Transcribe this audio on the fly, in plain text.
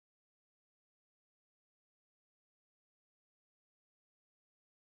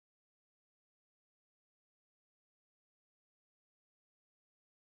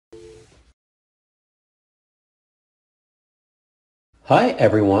Hi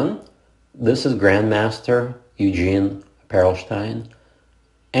everyone, this is Grandmaster Eugene Perelshteyn,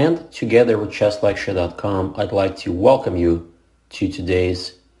 and together with chesslecture.com I'd like to welcome you to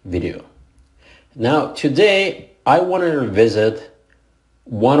today's video. Now today I want to revisit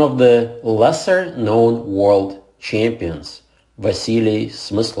one of the lesser known world champions, Vasily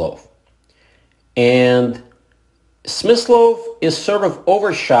Smyslov. And Smyslov is sort of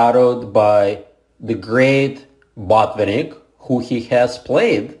overshadowed by the great Bartholomew, who he has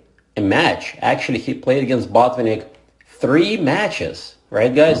played a match. Actually, he played against Bartholomew 3 matches,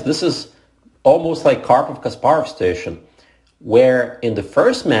 right guys? This is almost like Karpov-Kasparov situation, where in the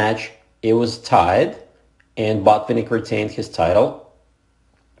first match it was tied and Bartholomew retained his title.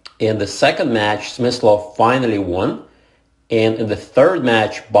 In the second match, Smyslov finally won. And in the third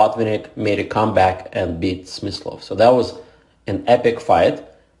match, Bartholomew made a comeback and beat Smyslov. So that was an epic fight.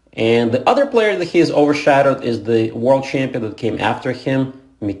 And the other player that he is overshadowed is the world champion that came after him,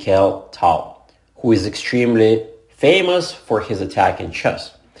 Mikhail Tal, who is extremely famous for his attack in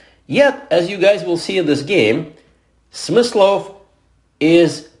chess. Yet, as you guys will see in this game, Smyslov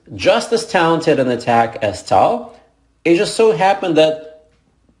is just as talented in attack as Tal. It just so happened that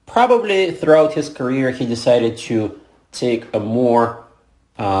probably throughout his career he decided to take a more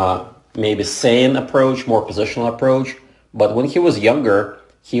maybe sane approach, more positional approach. But when he was younger,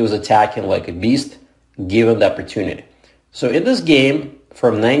 he was attacking like a beast given the opportunity. So in this game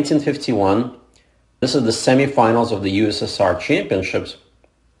from 1951, this is the semifinals of the USSR championships,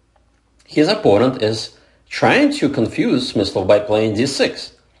 his opponent is trying to confuse Smyslov by playing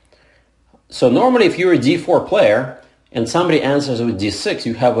d6. So normally if you're a d4 player and somebody answers with d6,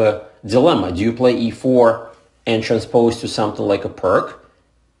 you have a dilemma. Do you play e4 and transpose to something like a Pirc?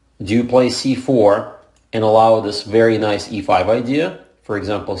 Do you play c4 and allow this very nice e5 idea? For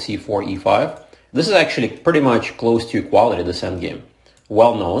example, c4, e5. This is actually pretty much close to equality, this endgame.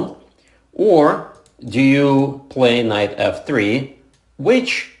 Well known. Or do you play knight f3,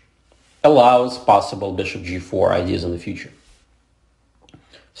 which allows possible bishop g4 ideas in the future?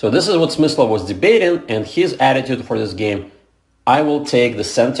 So this is what Smyslov was debating, and his attitude for this game: I will take the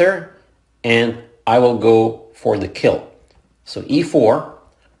center and I will go for the kill. So e4.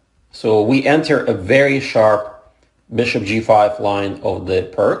 So we enter a very sharp bishop g5 line of the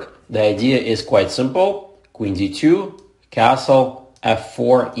Pirc. The idea is quite simple: queen d2, castle,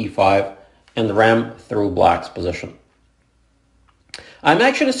 f4, e5, and ram through black's position. I'm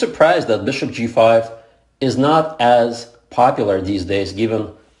actually surprised that bishop g5 is not as popular these days,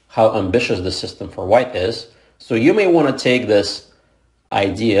 given how ambitious the system for white is. So you may want to take this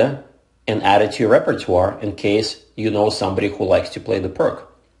idea and add it to your repertoire in case you know somebody who likes to play the Pirc.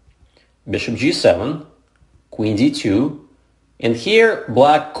 Bishop g7, queen d2, and here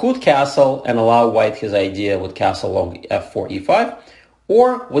black could castle and allow white his idea with castle along f4, e5,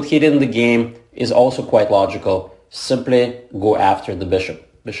 or what he did in the game is also quite logical: simply go after the bishop.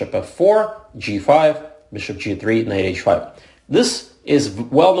 Bishop f4, g5, bishop g3, knight h5. This is a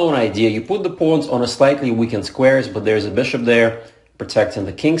well-known idea. You put the pawns on a slightly weakened squares, but there's a bishop there protecting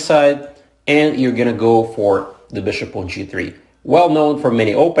the king side, and you're going to go for the bishop on g3. Well known for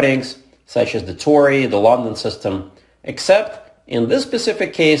many openings, such as the Tory, the London system, except in this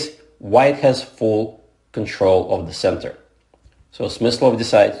specific case, white has full control of the center. So Smyslov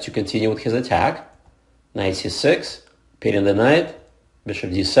decides to continue with his attack. Knight c6, pitting the knight, bishop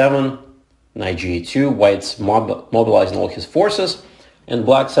d7, knight g2, white's mobilizing all his forces, and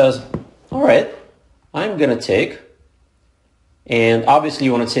black says, all right, I'm going to take. And obviously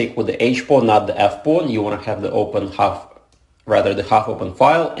you want to take with the h-pawn, not the f-pawn. You want to have the open the half-open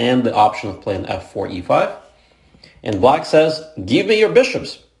file and the option of playing f4, e5. And black says, give me your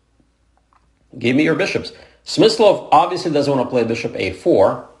bishops. Give me your bishops. Smyslov obviously doesn't want to play bishop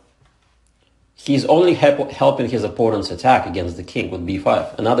a4. He's only helping his opponent's attack against the king with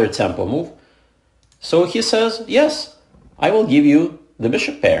b5, another tempo move. So he says, yes, I will give you the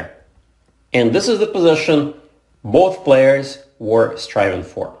bishop pair. And this is the position both players were striving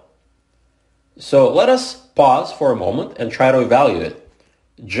for. So let us pause for a moment and try to evaluate.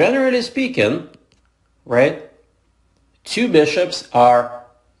 Generally speaking, right, 2 bishops are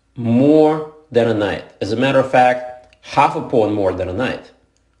more than a knight. As a matter of fact, half a pawn more than a knight.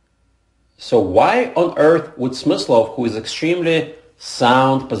 So why on earth would Smyslov, who is an extremely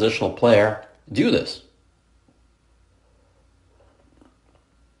sound positional player, do this?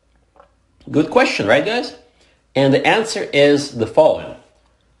 Good question, right guys? And the answer is the following.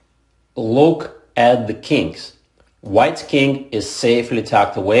 Look at the kings. White's king is safely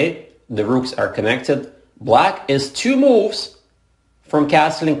tucked away. The rooks are connected. Black is 2 moves from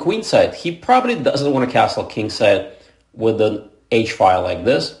castling queenside. He probably doesn't want to castle kingside with the H file like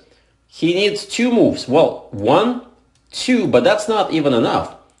this. He needs two moves. Well, 1, 2, but that's not even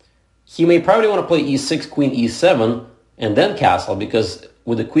enough. He may probably want to play e6, queen e7, and then castle, because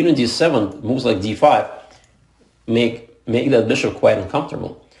with the queen on d7, moves like d5 make that bishop quite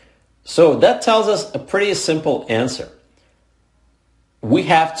uncomfortable. So that tells us a pretty simple answer. We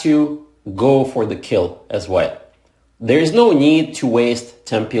have to go for the kill as white. There is no need to waste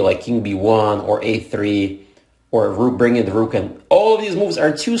tempi like king b1 or a3 or rook, bringing the rook in. All of these moves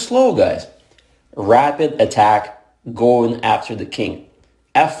are too slow, guys. Rapid attack going after the king.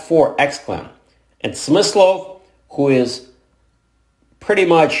 f4 exclam. And Smyslov, who is pretty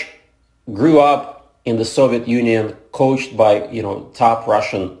much grew up in the Soviet Union, coached by, top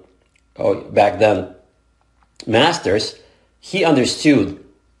Russian back then masters, he understood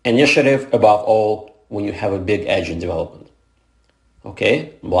initiative above all when you have a big edge in development.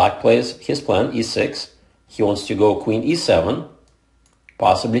 Okay, black plays his plan, e6. He wants to go queen e7,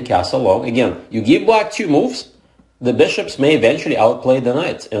 possibly castle long. Again, you give black two moves, the bishops may eventually outplay the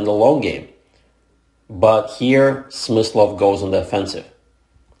knights in the long game. But here, Smyslov goes on the offensive.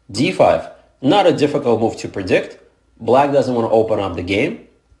 d5, not a difficult move to predict. Black doesn't want to open up the game.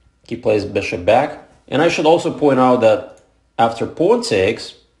 He plays bishop back. And I should also point out that after pawn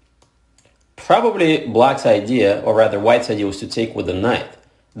takes, probably black's idea, or rather white's idea, was to take with the knight.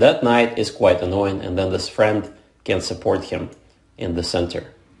 That knight is quite annoying, and then this friend can support him in the center.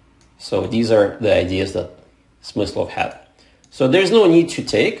 So these are the ideas that Smyslov had. So there's no need to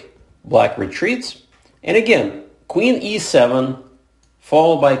take. Black retreats. And again, queen e7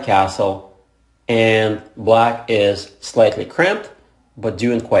 followed by castle, and black is slightly cramped, but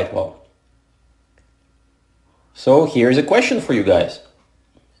doing quite well. So here's a question for you guys.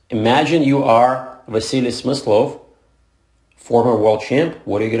 Imagine you are Vasily Smyslov, former world champ.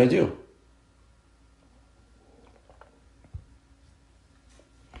 What are you going to do?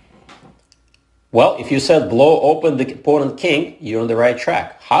 Well, if you said blow open the opponent king, you're on the right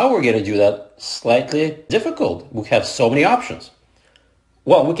track. How we're going to do that? Slightly difficult. We have so many options.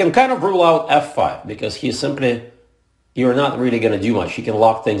 Well, we can kind of rule out f5 because you're not really going to do much. He can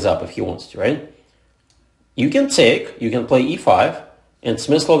lock things up if he wants to, right? You can take, you can play e5, and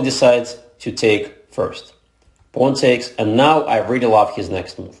Smyslov decides to take first. Pawn takes, and now I really love his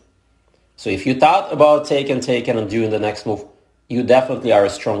next move. So if you thought about taking, and doing the next move, you definitely are a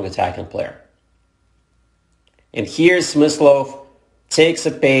strong attacking player. And here Smyslov takes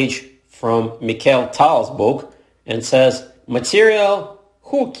a page from Mikhail Tal's book and says, material,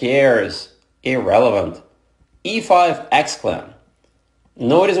 who cares? Irrelevant. e5 exclam.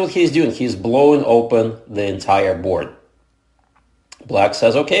 Notice what he's doing. He's blowing open the entire board. Black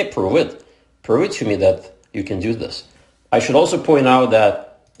says, okay, prove it. Prove it to me that you can do this. I should also point out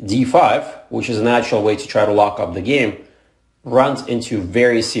that d5, which is a natural way to try to lock up the game, runs into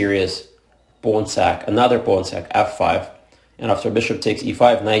very serious pawn sack, another pawn sack, f5. And after bishop takes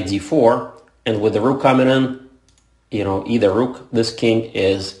e5, knight d4. And with the rook coming in, either rook, this king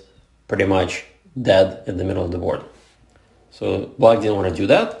is pretty much dead in the middle of the board. So black didn't want to do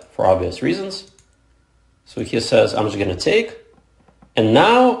that for obvious reasons. So he says, I'm just going to take. And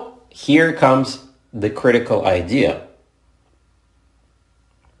now here comes the critical idea.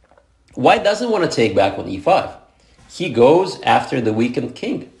 White doesn't want to take back on e5. He goes after the weakened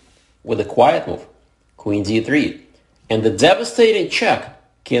king with a quiet move, queen d3. And the devastating check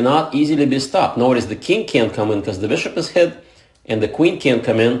cannot easily be stopped. Notice the king can't come in because the bishop is hit, and the queen can't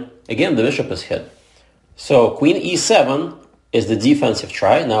come in. Again, the bishop is hit. So queen e7 is the defensive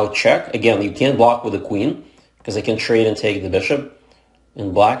try. Now check. Again, you can't block with the queen because I can trade and take the bishop.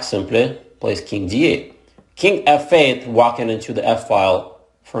 And black simply plays king d8. King f8 walking into the f file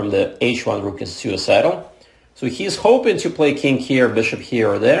from the h1 rook is suicidal. So he's hoping to play king here, bishop here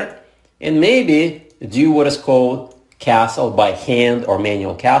or there, and maybe do what is called castle by hand or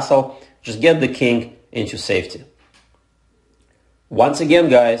manual castle. Just get the king into safety. Once again,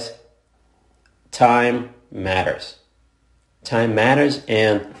 guys, time matters. Time matters,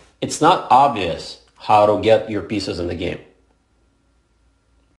 and it's not obvious how to get your pieces in the game.